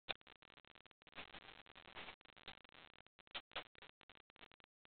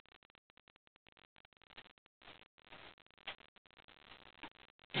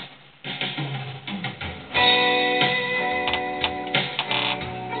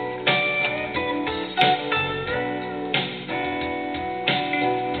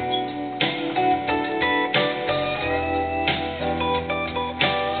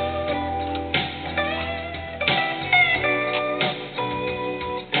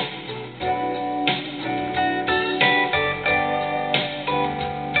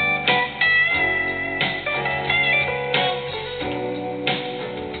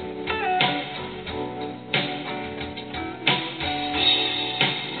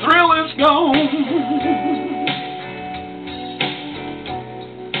is gone.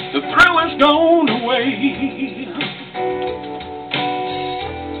 The thrill is gone away.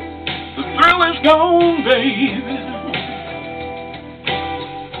 The thrill is gone, baby.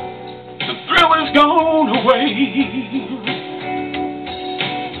 The thrill is gone away.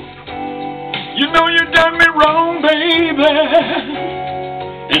 You know you done me wrong, baby,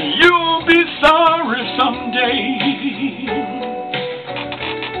 and you'll be sorry someday.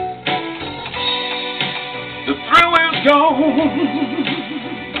 The thrill is gone.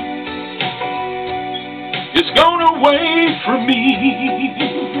 It's gone away from me.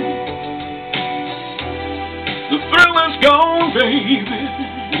 The thrill is gone, baby.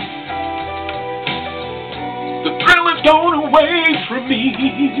 The thrill is gone away from me.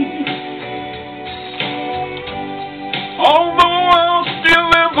 Although I'll still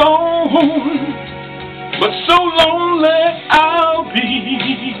live on, but so lonely I'll be.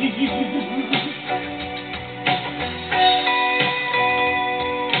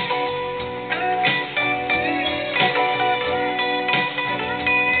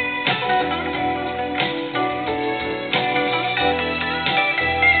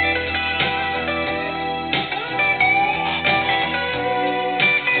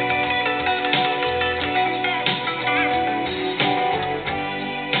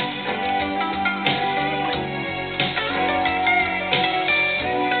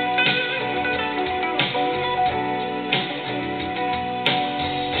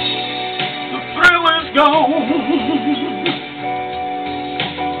 Gone.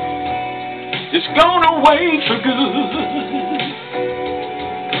 It's gone away for good.